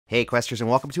Hey Questers, and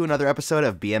welcome to another episode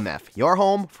of BMF, your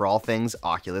home for all things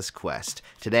Oculus Quest.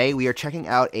 Today we are checking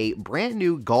out a brand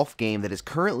new golf game that is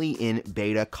currently in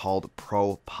beta called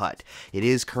ProPutt. It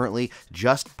is currently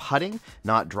just putting,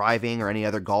 not driving or any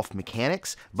other golf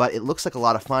mechanics, but it looks like a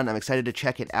lot of fun. I'm excited to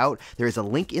check it out. There is a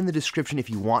link in the description if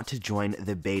you want to join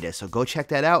the beta, so go check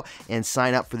that out and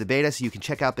sign up for the beta so you can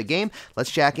check out the game.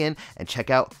 Let's jack in and check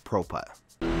out ProPutt.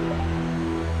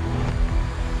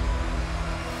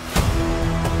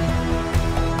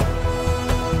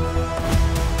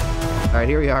 Alright,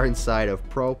 here we are inside of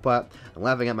ProPutt. I'm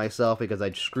laughing at myself because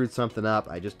I screwed something up.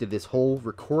 I just did this whole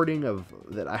recording of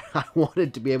that I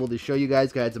wanted to be able to show you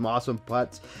guys. I had some awesome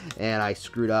putts, and I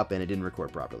screwed up and it didn't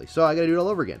record properly. So I gotta do it all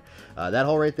over again. That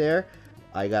hole right there,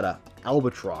 I got a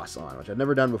albatross on, which I've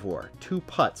never done before. 2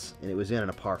 putts, and it was in on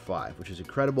a par 5, which is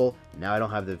incredible. Now I don't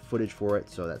have the footage for it,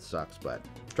 so that sucks, but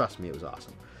trust me, it was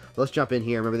awesome. So let's jump in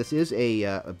here. Remember, this is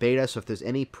a beta, so if there's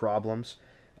any problems,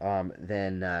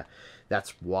 then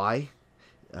that's why.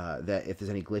 That if there's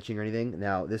any glitching or anything.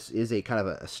 Now, this is a kind of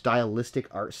a stylistic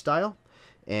art style,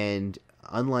 and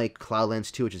unlike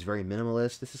Cloudlands 2, which is very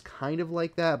minimalist, this is kind of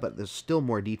like that, but there's still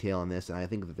more detail in this, and I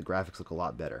think that the graphics look a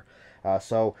lot better.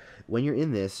 So when you're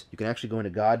in this, you can actually go into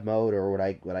God mode, or what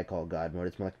I call God mode.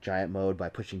 It's more like giant mode. By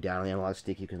pushing down on the analog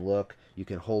stick, you can look, you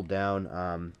can hold down,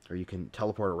 or you can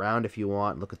teleport around if you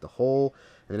want, look at the hole,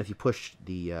 and then if you push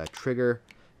the trigger,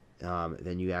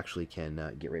 then you actually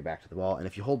can get right back to the ball. And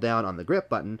if you hold down on the grip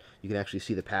button, you can actually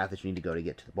see the path that you need to go to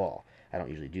get to the ball. I don't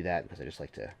usually do that because I just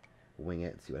like to wing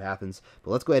it and see what happens.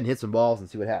 But let's go ahead and hit some balls and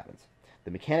see what happens.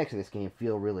 The mechanics of this game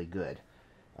feel really good.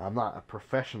 I'm not a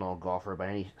professional golfer by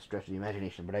any stretch of the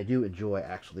imagination, but I do enjoy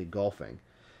actually golfing.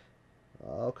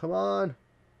 Oh, come on.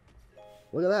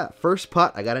 Look at that. First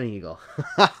putt, I got an eagle.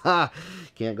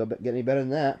 Can't get any better than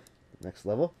that. Next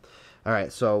level.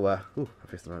 Alright, so, I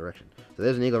faced the wrong direction. So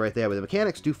there's an eagle right there, but the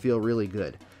mechanics do feel really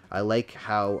good. I like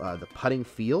how the putting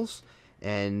feels,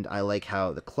 and I like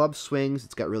how the club swings.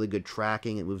 It's got really good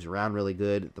tracking. It moves around really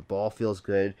good. The ball feels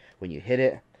good when you hit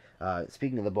it.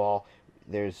 Speaking of the ball,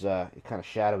 there's it's kind of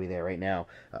shadowy there right now.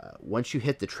 Once you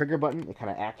hit the trigger button, it kind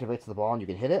of activates the ball and you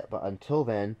can hit it, but until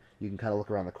then, you can kind of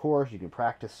look around the course. You can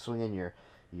practice swinging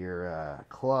your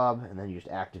club, and then you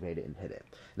just activate it and hit it.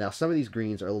 Now, some of these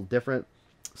greens are a little different.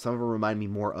 Some of them remind me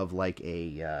more of like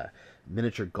a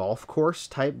miniature golf course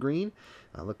type green.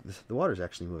 Look, the water's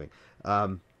actually moving.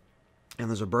 And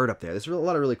there's a bird up there. There's a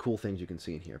lot of really cool things you can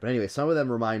see in here. But anyway, some of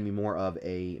them remind me more of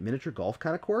a miniature golf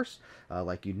kind of course.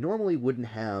 Like you normally wouldn't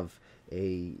have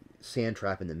a sand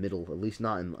trap in the middle, at least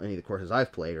not in any of the courses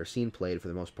I've played or seen played for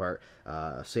the most part,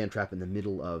 a sand trap in the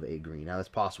middle of a green. Now, that's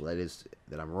possible.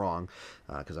 That I'm wrong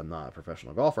because I'm not a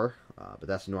professional golfer, but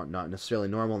that's not necessarily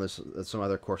normal. There's some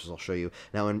other courses I'll show you.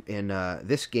 Now, in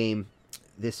this game,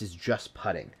 this is just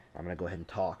putting. I'm going to go ahead and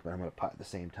talk, but I'm going to putt at the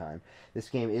same time. This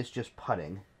game is just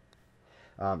putting.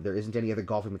 There isn't any other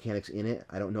golfing mechanics in it.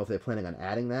 I don't know if they're planning on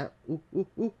adding that. Ooh, ooh,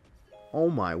 ooh. Oh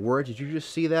my word, did you just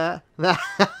see that?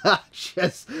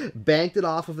 Just banked it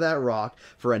off of that rock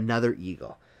for another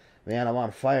eagle. Man, I'm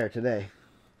on fire today.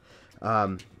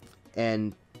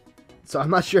 And so I'm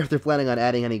not sure if they're planning on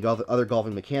adding any other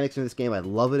golfing mechanics in this game. I'd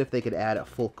love it if they could add a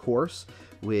full course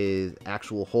with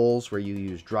actual holes where you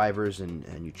use drivers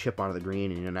and you chip onto the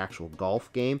green in an actual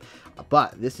golf game.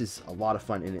 But this is a lot of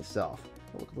fun in itself.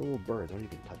 Oh, look at the little birds. I don't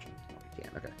even touch them. Oh, you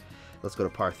can't. Okay. Let's go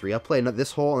to par 3. I'll play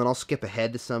this hole, and then I'll skip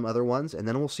ahead to some other ones, and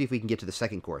then we'll see if we can get to the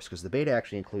second course, because the beta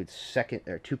actually includes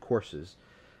 2 courses.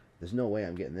 There's no way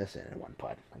I'm getting this in one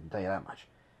putt. I can tell you that much.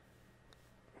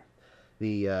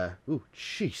 Ooh,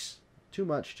 jeez. Too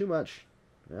much. Well,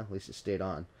 at least it stayed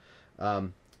on. Oh,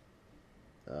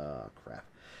 crap.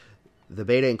 The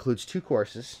beta includes 2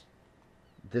 courses.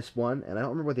 This one, and I don't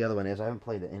remember what the other one is. I haven't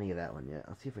played any of that one yet.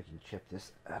 Let's see if we can chip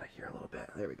this out of here a little bit.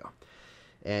 There we go.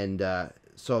 And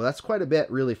so that's quite a bit,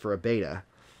 really, for a beta.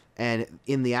 And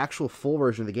in the actual full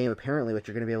version of the game, apparently what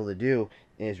you're going to be able to do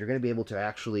is you're going to be able to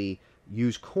actually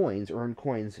use coins, earn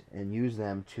coins, and use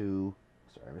them to...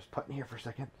 Sorry, I'm just putting here for a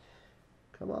second.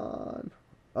 Come on.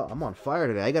 Oh, I'm on fire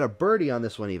today. I got a birdie on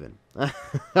this one, even. Man,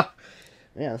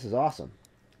 this is awesome.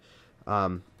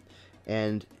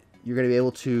 And you're going to be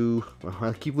able to... Well,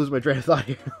 I keep losing my train of thought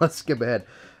here. Let's skip ahead.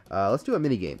 Let's do a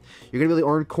mini game. You're going to be able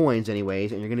to earn coins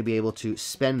anyways, and you're going to be able to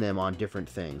spend them on different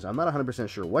things. I'm not 100%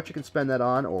 sure what you can spend that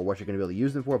on or what you're going to be able to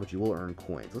use them for, but you will earn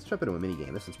coins. Let's jump into a mini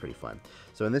game. This one's pretty fun.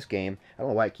 So in this game, I don't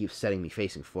know why it keeps setting me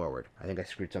facing forward. I think I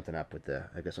screwed something up with the...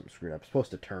 I got something screwed up. I'm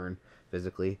supposed to turn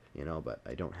physically, you know, but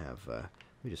I don't have... let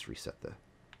me just reset the...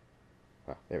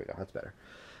 Oh, there we go. That's better.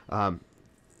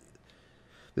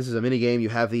 This is a mini game. You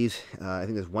have these. I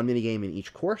think there's one mini game in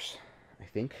each course. I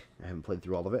think. I haven't played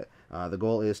through all of it. The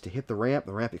goal is to hit the ramp.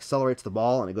 The ramp accelerates the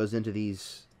ball, and it goes into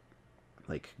these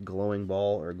like glowing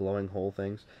ball or glowing hole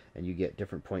things, and you get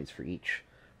different points for each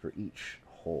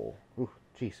hole. Ooh,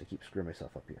 jeez, I keep screwing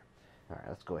myself up here. All right,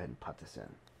 let's go ahead and putt this in.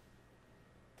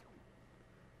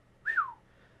 Whew.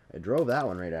 I drove that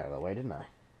one right out of the way, didn't I?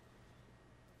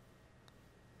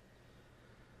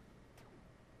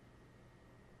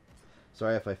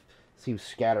 Sorry if I seem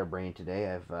scatterbrained today.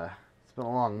 It's been a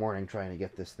long morning trying to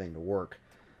get this thing to work.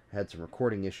 I had some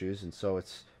recording issues, and so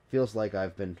it feels like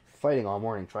I've been fighting all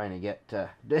morning trying to get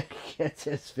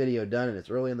this video done, and it's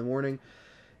early in the morning,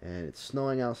 and it's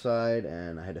snowing outside,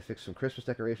 and I had to fix some Christmas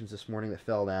decorations this morning that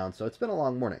fell down, so it's been a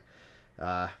long morning.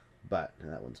 But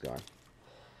that one's gone.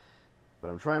 But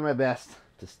I'm trying my best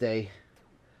to stay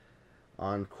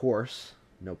on course,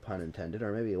 no pun intended,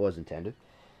 or maybe it was intended,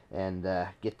 and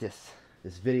get this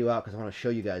video out because I want to show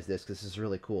you guys this because this is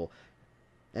really cool.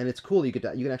 And it's cool you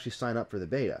can actually sign up for the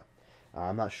beta.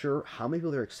 I'm not sure how many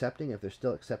people they're accepting, if they're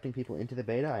still accepting people into the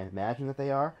beta. I imagine that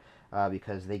they are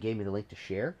because they gave me the link to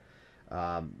share.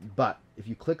 But if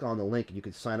you click on the link, you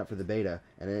can sign up for the beta,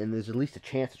 and there's at least a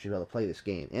chance that you'll be able to play this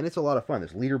game. And it's a lot of fun.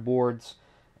 There's leaderboards.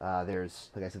 There's,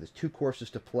 like I said, there's 2 courses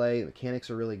to play. The mechanics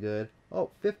are really good. Oh,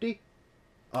 50?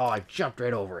 Oh, I jumped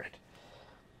right over it.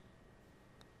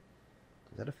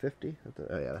 Is that a 50?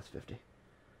 Oh, yeah, that's 50.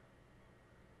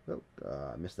 Oh,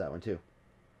 I missed that one, too.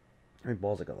 How many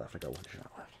balls I got left? I got 1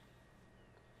 shot left.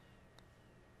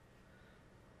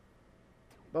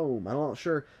 Boom. I don't know.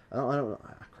 Sure. I don't know.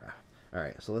 Ah, crap. All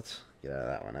right, so let's get out of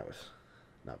that one. That was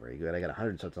not very good. I got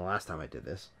 100 something the last time I did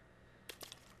this.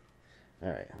 All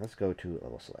right, let's go to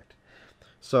level select.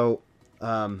 So,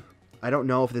 I don't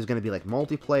know if there's going to be like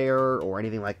multiplayer or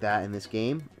anything like that in this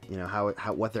game. You know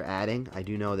what they're adding. I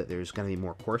do know that there's going to be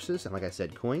more courses and, like I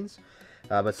said, coins.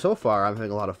 But so far, I'm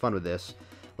having a lot of fun with this.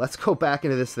 Let's go back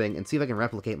into this thing and see if I can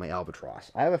replicate my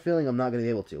albatross. I have a feeling I'm not going to be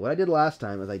able to. What I did last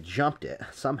time was I jumped it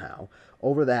somehow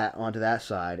over that onto that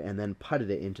side and then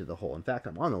putted it into the hole. In fact,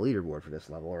 I'm on the leaderboard for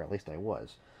this level, or at least I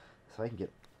was. So I can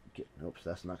get oops,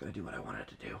 that's not going to do what I wanted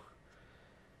to do.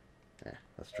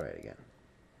 Let's try it again.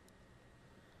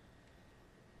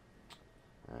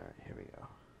 Alright, here we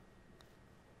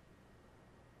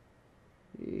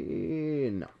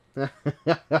go. No.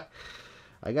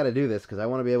 I gotta do this because I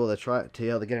want to be able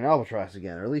to get an albatross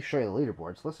again, or at least show you the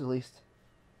leaderboard. So let's at least...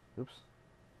 Oops.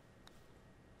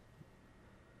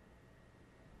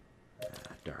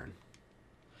 Ah, darn.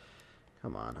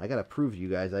 Come on, I gotta prove to you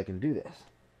guys I can do this.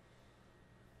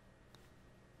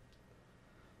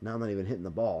 Now I'm not even hitting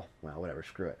the ball. Well, whatever,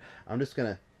 screw it. I'm just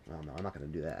gonna... Well, no, I'm not gonna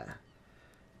do that.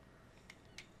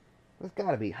 There's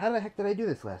gotta be. How the heck did I do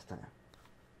this last time?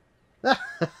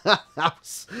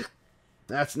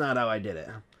 That's not how I did it.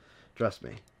 Trust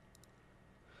me.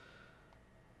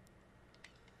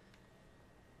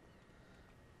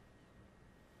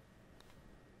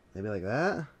 Maybe like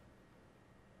that?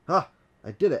 Ah,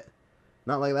 I did it.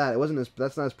 Not like that.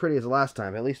 That's not as pretty as the last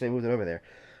time. But at least I moved it over there.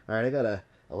 Alright, I got a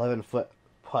 11-foot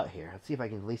putt here. Let's see if I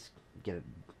can at least get an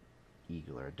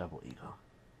eagle or a double eagle.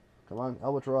 Come on,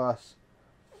 albatross.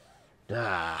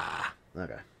 Ah,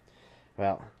 okay.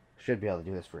 Well, should be able to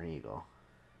do this for an eagle.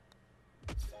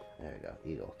 There we go,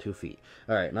 eagle, 2 feet.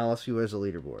 All right, now let's see where's the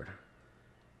leaderboard.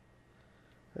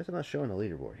 Why is it not showing the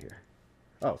leaderboard here?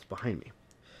 Oh, it's behind me.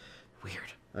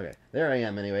 Weird. Okay, there I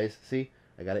am. Anyways, see,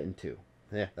 I got it in 2.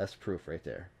 Yeah, that's proof right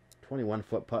there.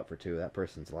 21-foot putt for 2. That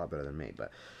person's a lot better than me, but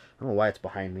I don't know why it's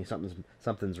behind me.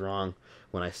 Something's wrong.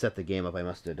 When I set the game up, I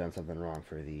must have done something wrong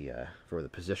for the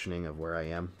positioning of where I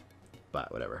am.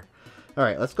 But whatever. All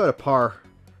right, let's go to par.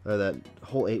 That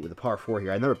hole 8 with the par 4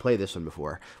 here. I've never played this one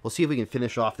before. We'll see if we can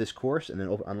finish off this course and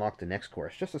then unlock the next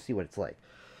course just to see what it's like.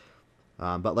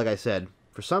 But like I said,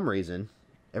 for some reason,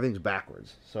 everything's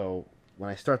backwards. So when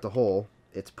I start the hole,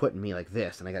 it's putting me like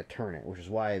this, and I got to turn it, which is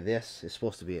why this is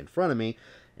supposed to be in front of me,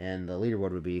 and the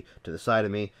leaderboard would be to the side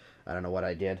of me. I don't know what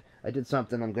I did. I did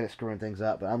something. I'm good at screwing things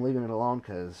up, but I'm leaving it alone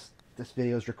because this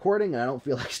video is recording, and I don't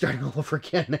feel like starting all over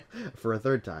again for a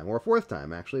 3rd time, or a 4th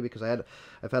time, actually, because I've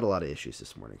had a lot of issues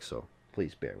this morning, so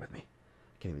please bear with me.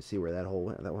 I can't even see where that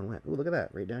one went. Ooh, look at that,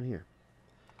 right down here.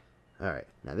 All right,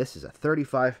 now this is a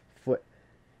 35-foot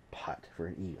putt for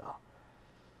an eagle.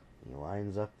 He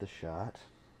lines up the shot,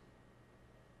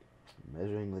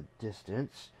 measuring the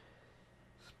distance,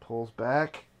 pulls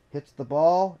back, hits the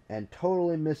ball, and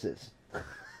totally misses.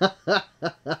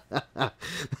 That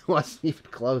wasn't even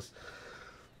close.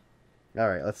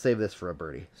 Alright, let's save this for a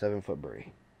birdie. 7-foot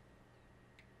birdie.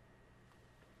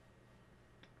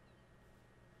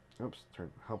 Oops,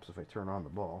 helps if I turn on the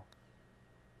ball.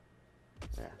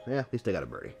 Yeah, at least I got a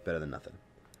birdie. Better than nothing.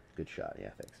 Good shot. Yeah,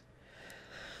 thanks.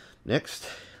 Next,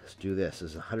 let's do this.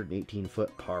 This is a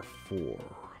 118-foot par 4.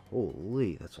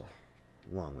 Holy, that's a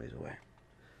long ways away.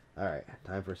 All right,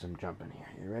 time for some jumping here.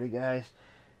 You ready, guys?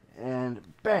 And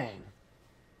bang!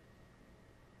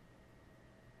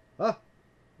 Oh,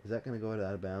 is that going to go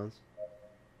out of bounds?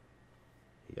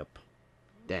 Yep.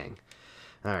 Dang.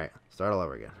 All right, start all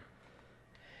over again.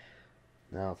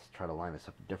 Now let's try to line this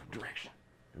up a different direction.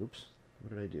 Oops.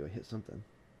 What did I do? I hit something.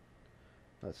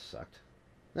 That sucked.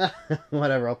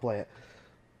 Whatever, I'll play it.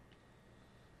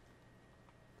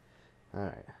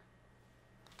 Alright.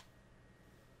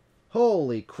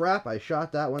 Holy crap, I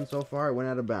shot that one so far, it went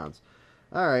out of bounds.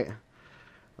 Alright.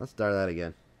 Let's start that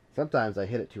again. Sometimes I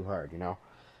hit it too hard, you know.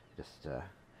 Just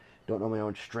don't know my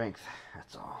own strength,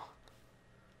 that's all.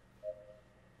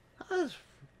 That was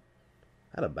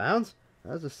out of bounds?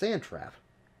 That was a sand trap.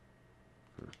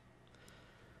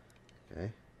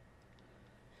 Okay.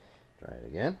 Try it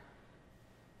again.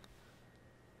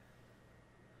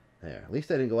 There. At least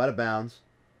I didn't go out of bounds.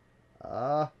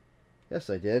 Yes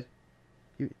I did.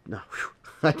 No,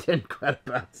 I didn't go out of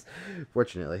bounds.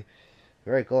 Fortunately.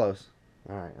 Very close.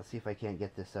 Alright, let's see if I can't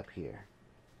get this up here.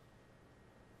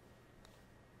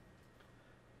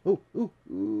 Ooh,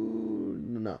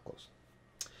 not close.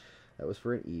 That was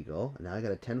for an eagle. And now I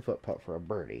got a 10-foot putt for a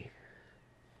birdie.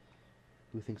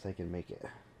 Who thinks I can make it?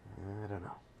 I don't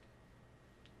know.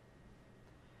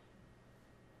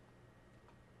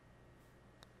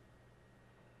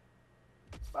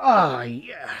 Ah,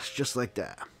 yes, just like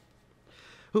that.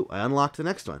 Ooh, I unlocked the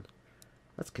next one.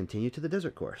 Let's continue to the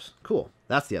desert course. Cool.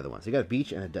 That's the other one. So you got a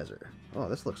beach and a desert. Oh,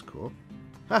 this looks cool.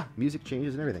 Ah, music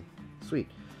changes and everything. Sweet.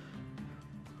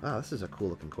 Wow, this is a cool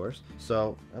looking course.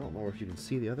 So, I don't know if you can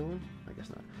see the other one. I guess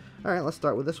not. Alright, let's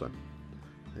start with this one.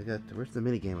 Where's the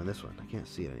mini game on this one? I can't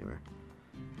see it anywhere.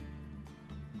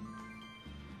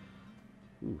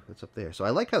 Ooh, that's up there. So I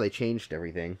like how they changed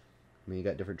everything. I mean, you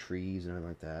got different trees and everything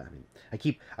like that. I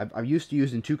mean, I'm used to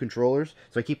using 2 controllers,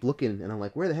 so I keep looking and I'm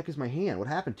like, where the heck is my hand? What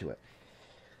happened to it?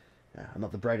 I'm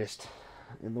not the brightest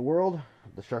in the world.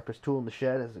 The sharpest tool in the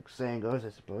shed, as the saying goes,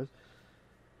 I suppose.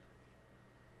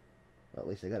 Well, at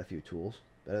least I got a few tools.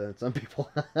 Better than some people.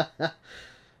 Oh,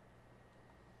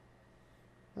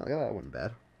 that wasn't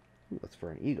bad. Ooh, that's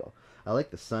for an eagle. I like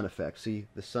the sun effect. See,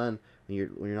 the sun, when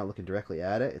you're not looking directly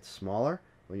at it, it's smaller.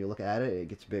 When you look at it, it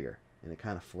gets bigger. And it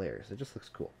kind of flares. It just looks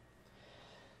cool.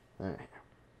 Alright.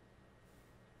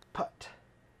 Putt.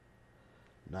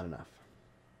 Not enough.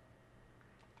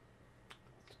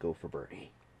 Let's go for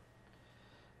birdie.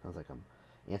 Sounds like I'm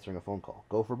answering a phone call.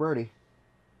 Go for birdie.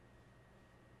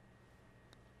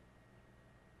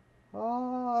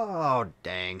 Oh,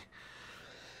 dang.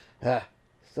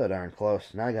 So darn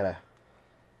close. Now I gotta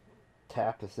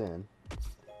tap this in.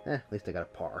 At least I got a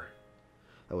par.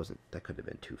 That could have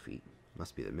been 2 feet.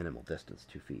 Must be the minimal distance,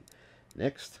 2 feet.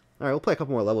 Next. Alright, we'll play a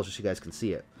couple more levels just so you guys can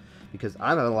see it. Because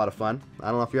I'm having a lot of fun. I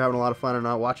don't know if you're having a lot of fun or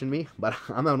not watching me, but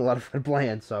I'm having a lot of fun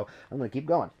playing, so I'm going to keep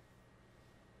going.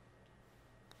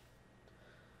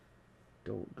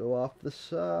 Don't go off the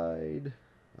side.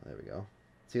 Oh, there we go.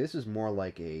 See, this is more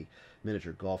like a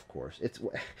miniature golf course. It's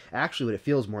actually what it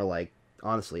feels more like.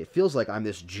 Honestly, it feels like I'm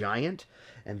this giant,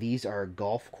 and these are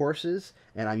golf courses,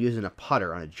 and I'm using a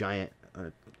putter on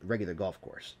a regular golf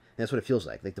course. And that's what it feels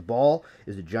like. Like the ball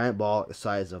is a giant ball the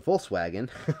size of a Volkswagen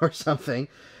or something.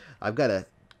 I've got a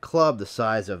club the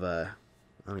size of I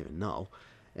don't even know.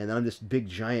 And then I'm this big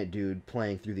giant dude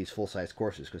playing through these full-size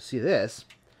courses. Because see, this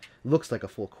looks like a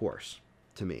full course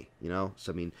to me, you know?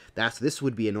 So, I mean, this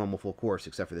would be a normal full course,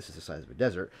 except for this is the size of a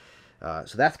desert.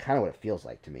 So that's kind of what it feels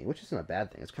like to me, which isn't a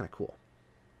bad thing. It's kind of cool.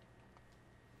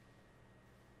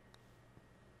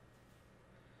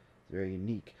 Very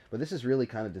unique. But this is really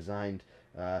kind of designed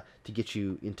to get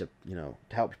you into, to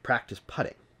help practice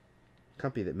putting. The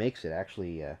company that makes it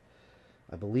actually,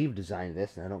 I believe, designed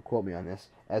this, and I don't quote me on this,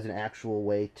 as an actual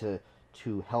way to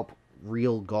help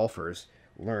real golfers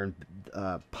learn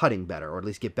putting better, or at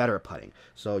least get better at putting.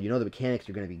 So the mechanics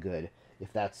are going to be good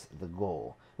if that's the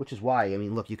goal. Which is why, I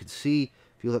mean, look, you can see,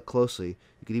 if you look closely,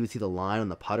 you can even see the line on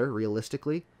the putter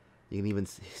realistically. You can even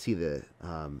see the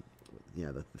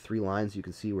the 3 lines you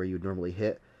can see where you would normally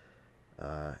hit,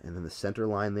 and then the center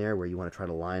line there where you want to try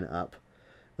to line up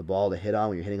the ball to hit on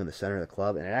when you're hitting on the center of the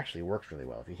club, and it actually works really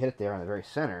well. If you hit it there on the very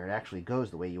center, it actually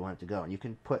goes the way you want it to go, and you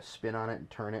can put spin on it and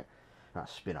turn it. Not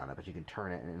spin on it, but you can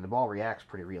turn it, and the ball reacts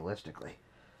pretty realistically.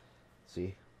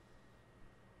 See?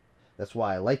 That's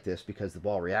why I like this, because the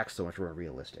ball reacts so much more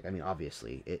realistic. I mean,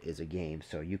 obviously, it is a game,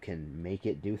 so you can make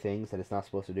it do things that it's not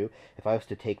supposed to do. If I was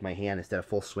to take my hand instead of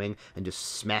full swing and just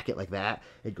smack it like that,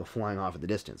 it'd go flying off at the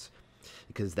distance.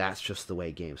 Because that's just the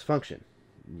way games function.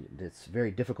 it's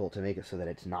very difficult to make it so that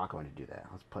it's not going to do that.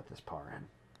 Let's put this par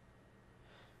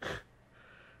in.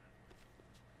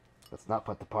 Let's not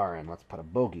put the par in. Let's put a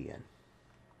bogey in.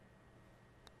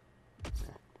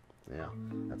 Yeah,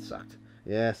 that sucked.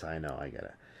 Yes, I know. I get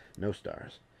it. No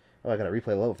stars. Oh, I gotta replay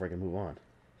the level before I can move on.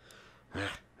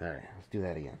 Alright, let's do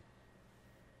that again.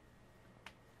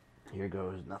 Here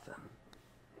goes nothing.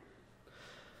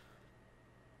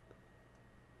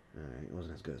 Alright, it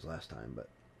wasn't as good as last time, but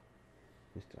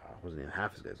at least it wasn't even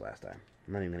half as good as last time.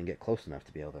 I'm not even going to get close enough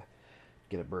to be able to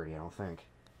get a birdie, I don't think.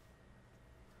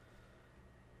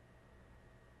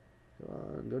 Come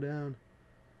on, go down.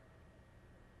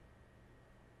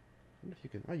 I wonder if you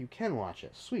can... Oh, you can watch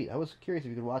it. Sweet. I was curious if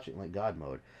you could watch it in, like, God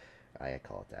mode. I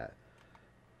call it that.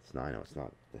 I know it's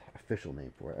not the official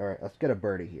name for it. Alright, let's get a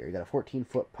birdie here. You got a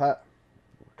 14-foot putt.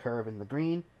 Curve in the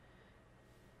green.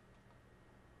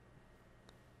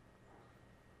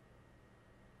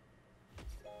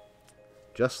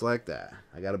 Just like that.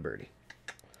 I got a birdie.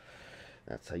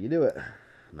 That's how you do it.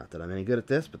 Not that I'm any good at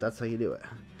this, but that's how you do it.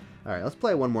 Alright, let's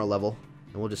play one more level.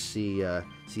 And we'll just see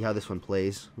how this one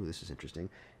plays. Ooh, this is interesting.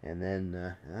 And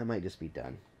then I might just be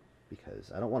done. Because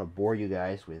I don't want to bore you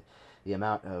guys with the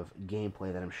amount of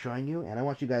gameplay that I'm showing you, and I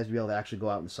want you guys to be able to actually go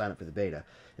out and sign up for the beta.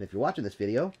 And if you're watching this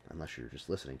video, unless you're just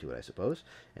listening to it, I suppose,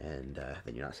 and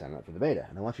then you're not signing up for the beta,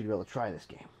 and I want you to be able to try this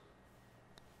game.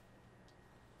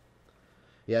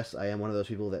 Yes, I am one of those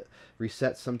people that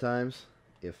resets sometimes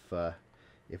if the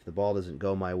ball doesn't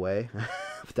go my way.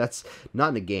 But that's not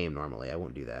in a game normally. I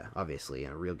won't do that, obviously,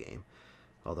 in a real game.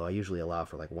 Although I usually allow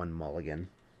for like one mulligan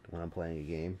when I'm playing a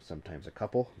game, sometimes a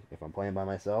couple if I'm playing by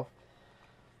myself.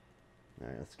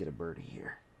 Alright, let's get a birdie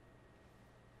here.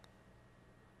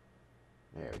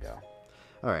 There we go.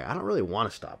 Alright, I don't really want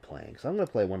to stop playing, so I'm going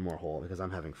to play one more hole because I'm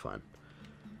having fun.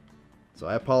 So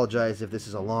I apologize if this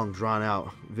is a long,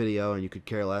 drawn-out video and you could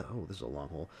care less... Oh, this is a long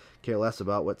hole. Care less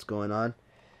about what's going on.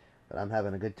 But I'm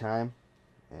having a good time,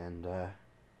 and I'm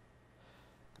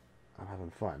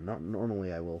having fun.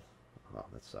 Normally I will... Oh,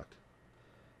 that sucked.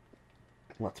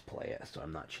 Let's play it so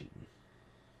I'm not cheating.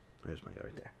 There's my guy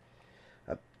right there.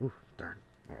 Ooh, darn.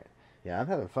 Alright. Yeah, I'm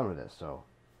having fun with this, so...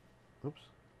 Oops.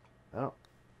 I don't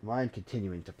mind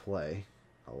continuing to play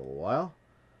a little while.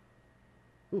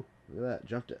 Ooh, look at that.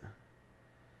 Jumped it.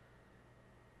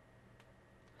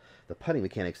 The putting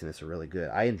mechanics in this are really good.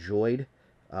 I enjoyed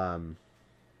Cloudlands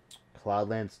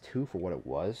 2 for what it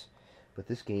was, but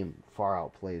this game far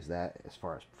outplays that as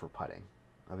far as for putting.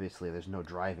 Obviously, there's no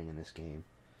driving in this game,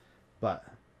 but...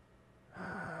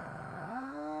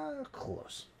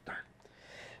 close. Darn.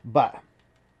 But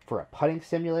for a putting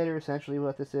simulator, essentially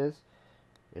what this is,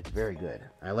 it's very good.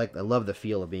 I love the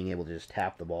feel of being able to just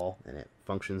tap the ball and it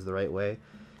functions the right way.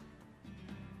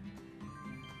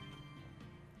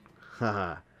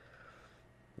 Haha.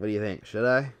 What do you think? Should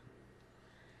I?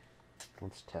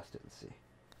 Let's test it and see.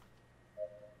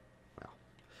 Well,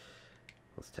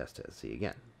 let's test it and see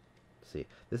again. See,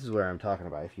 this is where I'm talking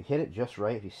about. If you hit it just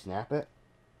right, if you snap it,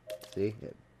 see,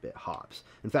 it hops.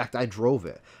 In fact, I drove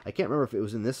it. I can't remember if it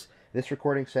was in this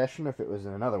recording session or if it was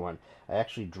in another one. I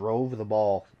actually drove the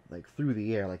ball like through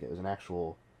the air like it was an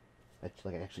actual,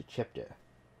 like I actually chipped it.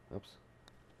 Oops.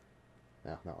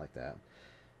 No, not like that.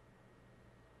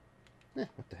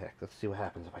 What the heck? Let's see what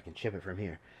happens if I can chip it from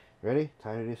here. Ready?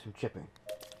 Time to do some chipping.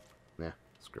 Nah,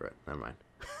 screw it. Never mind.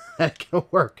 That can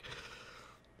work.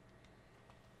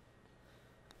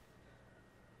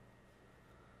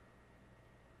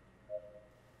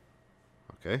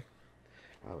 Okay.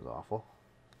 That was awful.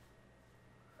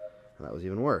 And that was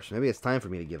even worse. Maybe it's time for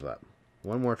me to give up.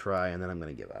 One more try, and then I'm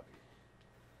going to give up.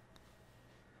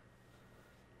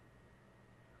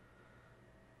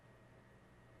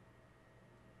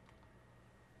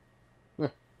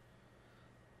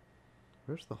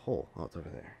 Where's the hole? Oh, it's over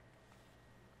there.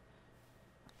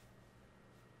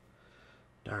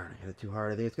 Darn, I hit it too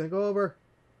hard. I think it's going to go over.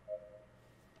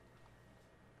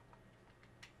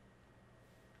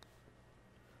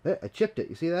 Hey, I chipped it.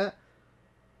 You see that?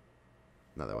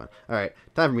 Another one. Alright,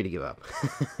 time for me to give up.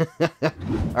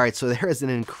 Alright, so there is an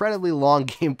incredibly long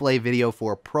gameplay video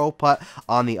for ProPutt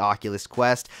on the Oculus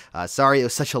Quest. Sorry it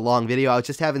was such a long video. I was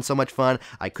just having so much fun.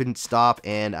 I couldn't stop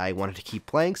and I wanted to keep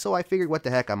playing, so I figured what the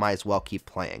heck, I might as well keep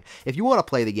playing. If you want to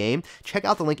play the game, check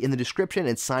out the link in the description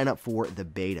and sign up for the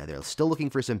beta. They're still looking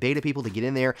for some beta people to get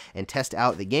in there and test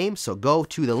out the game, so go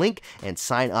to the link and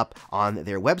sign up on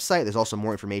their website. There's also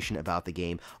more information about the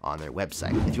game on their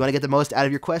website. If you want to get the most out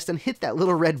of your quest, then hit that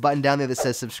little red button down there that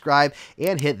says subscribe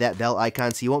and hit that bell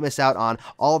icon so you won't miss out on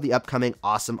all the upcoming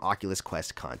awesome Oculus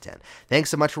Quest content.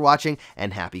 Thanks so much for watching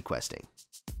and happy questing.